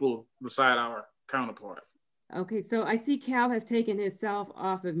stand equal beside our counterpart. Okay, so I see Cal has taken himself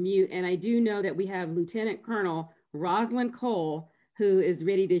off of mute, and I do know that we have Lieutenant Colonel Rosalind Cole, who is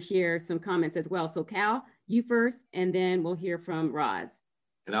ready to share some comments as well. So Cal, you first, and then we'll hear from Roz.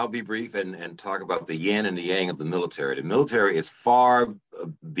 And I'll be brief and talk about the yin and the yang of the military. The military is far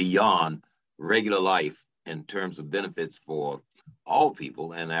beyond regular life in terms of benefits for all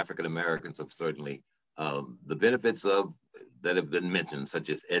people, and African Americans have certainly the benefits that have been mentioned, such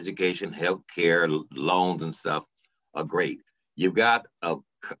as education, health care, loans and stuff, are great. You got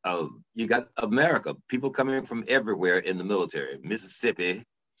America, people coming from everywhere in the military. Mississippi,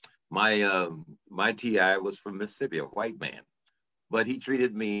 my TI was from Mississippi, a white man, but he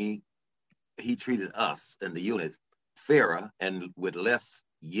treated us in the unit fairer and with less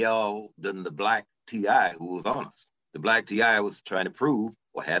yell than the black TI who was on us. The black TI was trying to prove,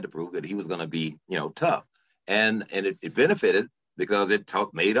 or had to prove, that he was going to be, tough. And it benefited because it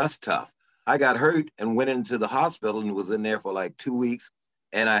made us tough. I got hurt and went into the hospital and was in there for like 2 weeks.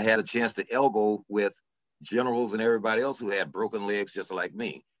 And I had a chance to elbow with generals and everybody else who had broken legs just like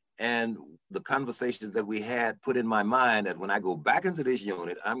me. And the conversations that we had put in my mind that when I go back into this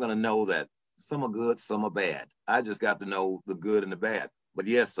unit, I'm going to know that some are good, some are bad. I just got to know the good and the bad. But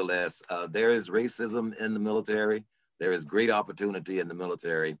yes, Celeste, there is racism in the military. There is great opportunity in the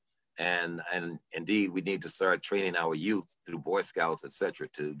military. And indeed, we need to start training our youth through Boy Scouts, et cetera,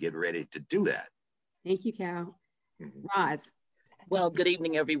 to get ready to do that. Thank you, Cal. Roz. Well, good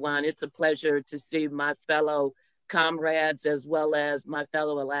evening, everyone. It's a pleasure to see my fellow comrades as well as my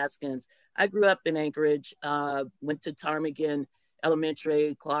fellow Alaskans. I grew up in Anchorage, went to Ptarmigan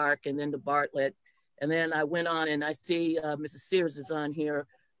Elementary, Clark, and then to Bartlett. And then I went on, and I see Mrs. Sears is on here,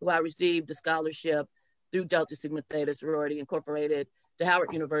 who I received a scholarship through Delta Sigma Theta Sorority Incorporated to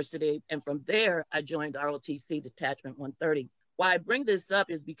Howard University. And from there, I joined ROTC Detachment 130. Why I bring this up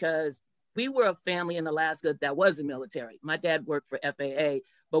is because we were a family in Alaska that was in military. My dad worked for FAA,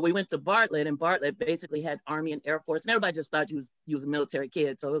 but we went to Bartlett, and Bartlett basically had Army and Air Force, and everybody just thought you was a military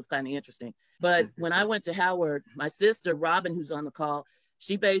kid, so it was kind of interesting. But when I went to Howard, my sister, Robin, who's on the call,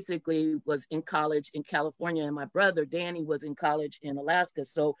 she basically was in college in California, and my brother, Danny, was in college in Alaska.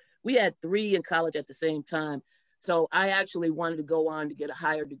 So we had 3 in college at the same time. So I actually wanted to go on to get a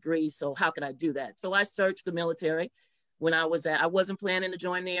higher degree. So how could I do that? So I searched the military. When I wasn't planning to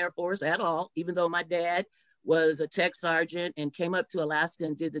join the Air Force at all, even though my dad was a tech sergeant and came up to Alaska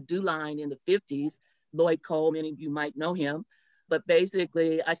and did the DEW line in the 50s. Lloyd Cole, many of you might know him. But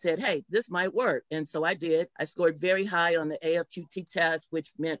basically, I said, hey, this might work. And so I did. I scored very high on the AFQT test,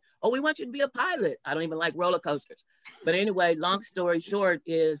 which meant, oh, we want you to be a pilot. I don't even like roller coasters. But anyway, long story short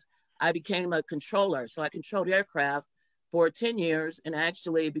is I became a controller. So I controlled aircraft for 10 years. And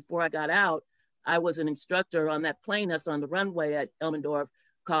actually, before I got out, I was an instructor on that plane that's on the runway at Elmendorf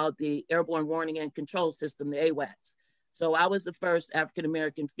called the Airborne Warning and Control System, the AWACS. So I was the first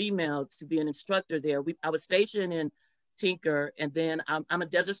African-American female to be an instructor there. I was stationed in Tinker, and then I'm a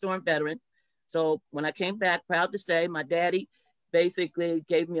Desert Storm veteran. So when I came back, proud to say, my daddy basically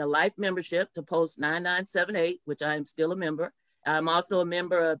gave me a life membership to Post 9978, which I am still a member. I'm also a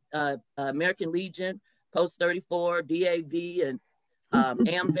member of American Legion, Post 34, DAV, and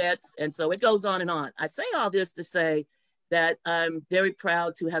AMVETS. And so it goes on and on. I say all this to say that I'm very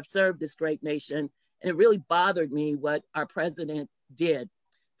proud to have served this great nation. And it really bothered me what our president did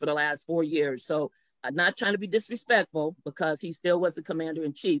for the last 4 years. So I'm not trying to be disrespectful because he still was the commander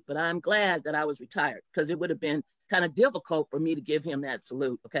in chief, but I'm glad that I was retired because it would have been kind of difficult for me to give him that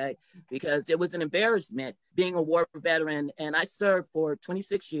salute, okay? Because it was an embarrassment being a war veteran, and I served for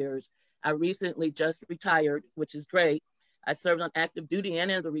 26 years. I recently just retired, which is great. I served on active duty and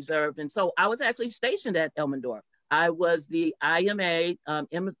in the reserve, and so I was actually stationed at Elmendorf. I was the IMA,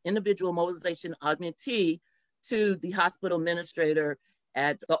 Individual Mobilization Augmentee, to the hospital administrator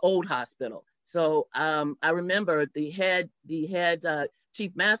at the old hospital. So I remember the head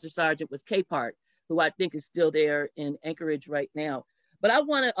Chief Master Sergeant was Capehart, who I think is still there in Anchorage right now. But I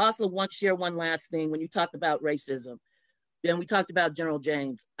want to also share one last thing when you talked about racism. And we talked about General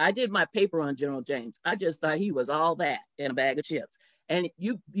James. I did my paper on General James. I just thought he was all that in a bag of chips. And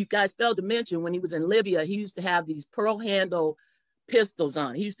you guys failed to mention when he was in Libya, he used to have these pearl handle pistols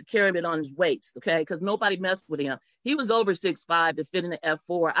on. He used to carry it on his waist, okay? Because nobody messed with him. He was over 6'5" to fit in the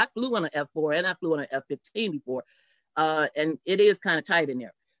F4. I flew on an F4 and I flew on an F-15 before. And it is kind of tight in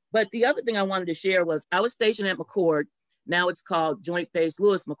there. But the other thing I wanted to share was I was stationed at McChord. Now it's called Joint Base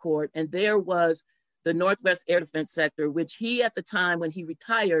Lewis McChord. And there was the Northwest Air Defense Sector, which he, at the time when he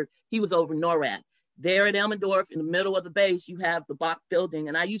retired, he was over NORAD. There at Elmendorf, in the middle of the base, you have the Bach building.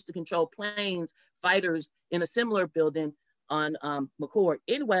 And I used to control planes, fighters in a similar building on McChord.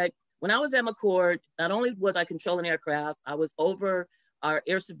 Anyway, when I was at McChord, not only was I controlling aircraft, I was over our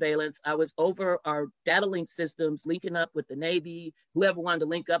air surveillance. I was over our data link systems, linking up with the Navy, whoever wanted to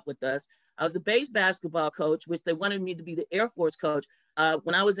link up with us. I was the base basketball coach, which they wanted me to be the Air Force coach.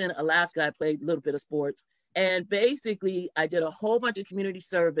 When I was in Alaska, I played a little bit of sports. And basically, I did a whole bunch of community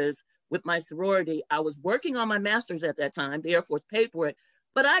service with my sorority. I was working on my master's at that time. The Air Force paid for it,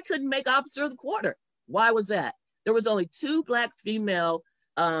 but I couldn't make officer of the quarter. Why was that? There was only 2 Black female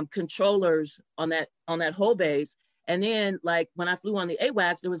controllers on that whole base. And then, like, when I flew on the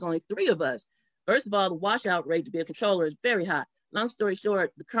AWACS, there was only 3 of us. First of all, the washout rate to be a controller is very high. Long story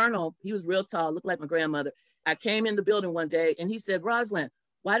short, the colonel, he was real tall, looked like my grandmother. I came in the building one day and he said, Rosalind,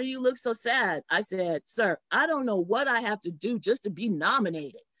 why do you look so sad? I said, sir, I don't know what I have to do just to be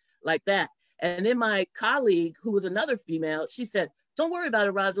nominated like that. And then my colleague, who was another female, she said, don't worry about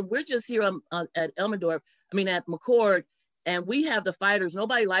it, Rosalind. We're just here at McChord, and we have the fighters.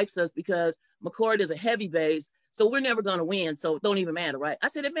 Nobody likes us because McChord is a heavy base. So we're never going to win. So it don't even matter, right? I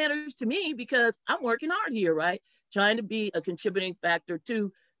said, it matters to me because I'm working hard here, right? Trying to be a contributing factor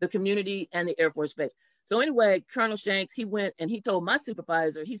to the community and the Air Force Base. So anyway, Colonel Shanks, he went and he told my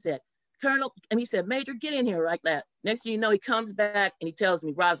supervisor, he said, Colonel, and he said, Major, get in here like that. Next thing you know, he comes back and he tells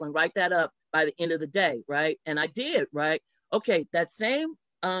me, Rosalind, write that up by the end of the day, right? And I did, right? Okay, that same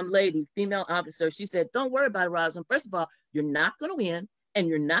lady, female officer, she said, don't worry about it, Rosalind. First of all, you're not going to win. And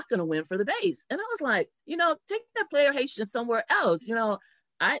you're not going to win for the base. And I was like, you know, take that player Haitian somewhere else. You know,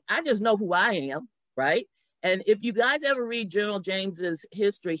 I just know who I am, right? And if you guys ever read General James's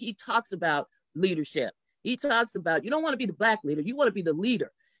history, he talks about leadership. He talks about, you don't want to be the Black leader, you want to be the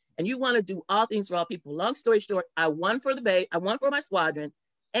leader. And you want to do all things for all people. Long story short, I won for the base, I won for my squadron,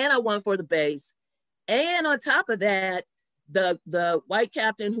 and I won for the base. And on top of that, the white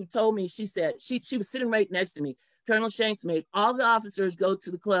captain who told me, she said, she was sitting right next to me. Colonel Shanks made all the officers go to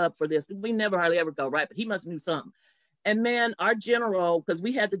the club for this. We never hardly ever go, right? But he must have knew something. And man, our general, because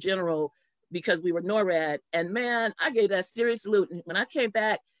we had the general because we were NORAD, and man, I gave that serious salute. And when I came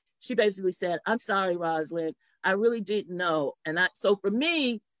back, she basically said, I'm sorry, Rosalind, I really didn't know. And so for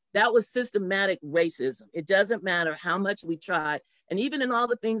me, that was systematic racism. It doesn't matter how much we try. And even in all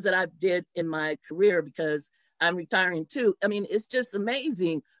the things that I did in my career, because I'm retiring too, I mean, it's just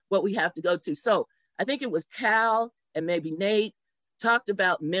amazing what we have to go to. So I think it was Cal and maybe Nate talked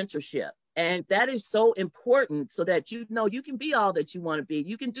about mentorship. And that is so important so that you know you can be all that you want to be.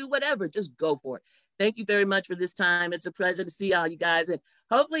 You can do whatever, just go for it. Thank you very much for this time. It's a pleasure to see all you guys. And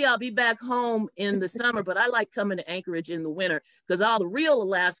hopefully I'll be back home in the summer, but I like coming to Anchorage in the winter because all the real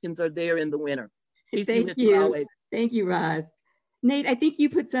Alaskans are there in the winter. Peace. Thank you. Always. Thank you, Roz. Nate, I think you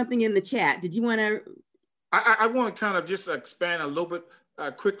put something in the chat. Did you want to? I want to kind of just expand a little bit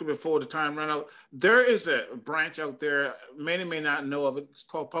quickly before the time run out. There is a branch out there, many may not know of it. It's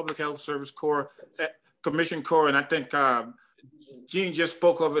called Public Health Service Corps, Commission Corps, and I think Jean just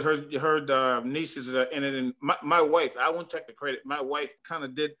spoke of it. Her niece is in it, and my wife, I won't take the credit. My wife kind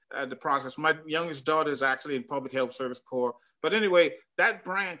of did the process. My youngest daughter is actually in Public Health Service Corps. But anyway, that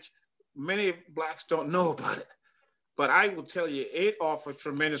branch, many Blacks don't know about it. But I will tell you, it offers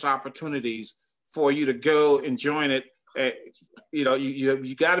tremendous opportunities for you to go and join it. You know,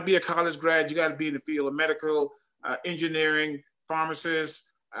 you got to be a college grad. You got to be in the field of medical, engineering, pharmacists,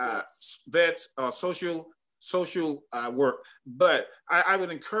 vets, social work. But I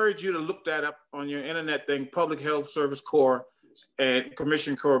would encourage you to look that up on your internet thing, Public Health Service Corps and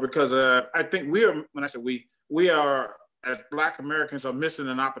Commission Corps, because I think when I say we are, as Black Americans, are missing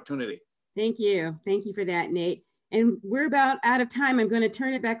an opportunity. Thank you. Thank you for that, Nate. And we're about out of time. I'm going to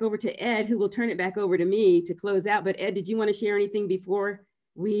turn it back over to Ed, who will turn it back over to me to close out. But Ed, did you want to share anything before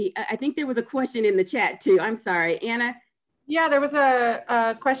I think there was a question in the chat too. I'm sorry, Anna. Yeah, there was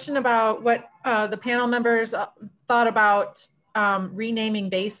a question about what the panel members thought about renaming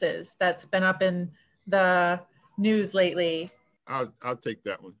bases that's been up in the news lately. I'll take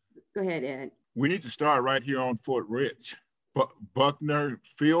that one. Go ahead, Ed. We need to start right here on Fort Rich. Buckner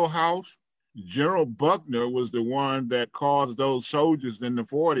Fieldhouse. General Buckner was the one that caused those soldiers in the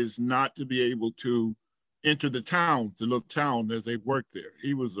 40s not to be able to enter the little town as they worked there.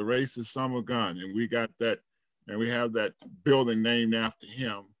 He was the racist son of a gun, and we got that, and we have that building named after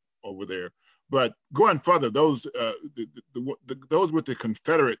him over there. But going further, those those with the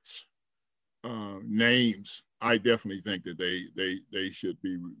Confederates names, I definitely think that they should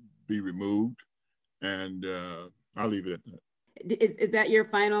be removed, and I'll leave it at that. Is that your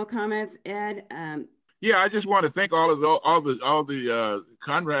final comments, Ed? Yeah, I just want to thank all the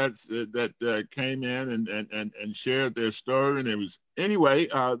comrades that came in and shared their story. And it was anyway.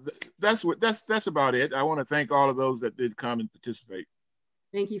 That's about it. I want to thank all of those that did come and participate.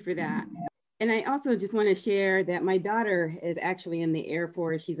 Thank you for that. And I also just want to share that my daughter is actually in the Air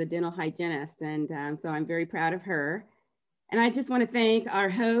Force. She's a dental hygienist, and so I'm very proud of her. And I just want to thank our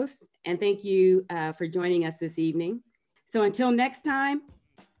hosts and thank you for joining us this evening. So until next time,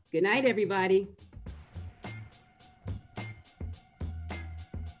 good night, everybody.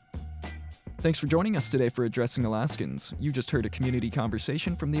 Thanks for joining us today for Addressing Alaskans. You just heard a community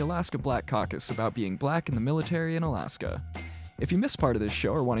conversation from the Alaska Black Caucus about being Black in the military in Alaska. If you missed part of this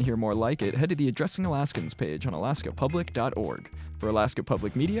show or want to hear more like it, head to the Addressing Alaskans page on alaskapublic.org. For Alaska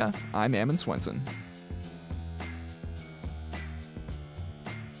Public Media, I'm Ammon Swenson.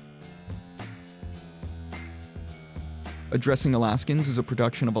 Addressing Alaskans is a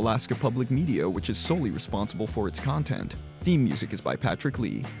production of Alaska Public Media, which is solely responsible for its content. Theme music is by Patrick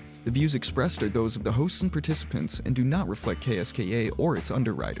Lee. The views expressed are those of the hosts and participants and do not reflect KSKA or its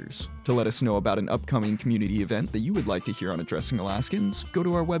underwriters. To let us know about an upcoming community event that you would like to hear on Addressing Alaskans, go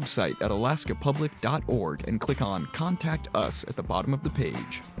to our website at alaskapublic.org and click on Contact Us at the bottom of the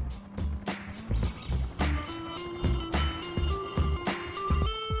page.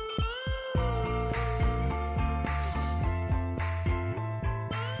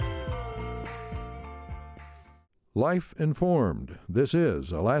 Life informed. This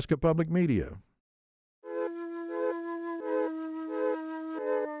is Alaska Public Media.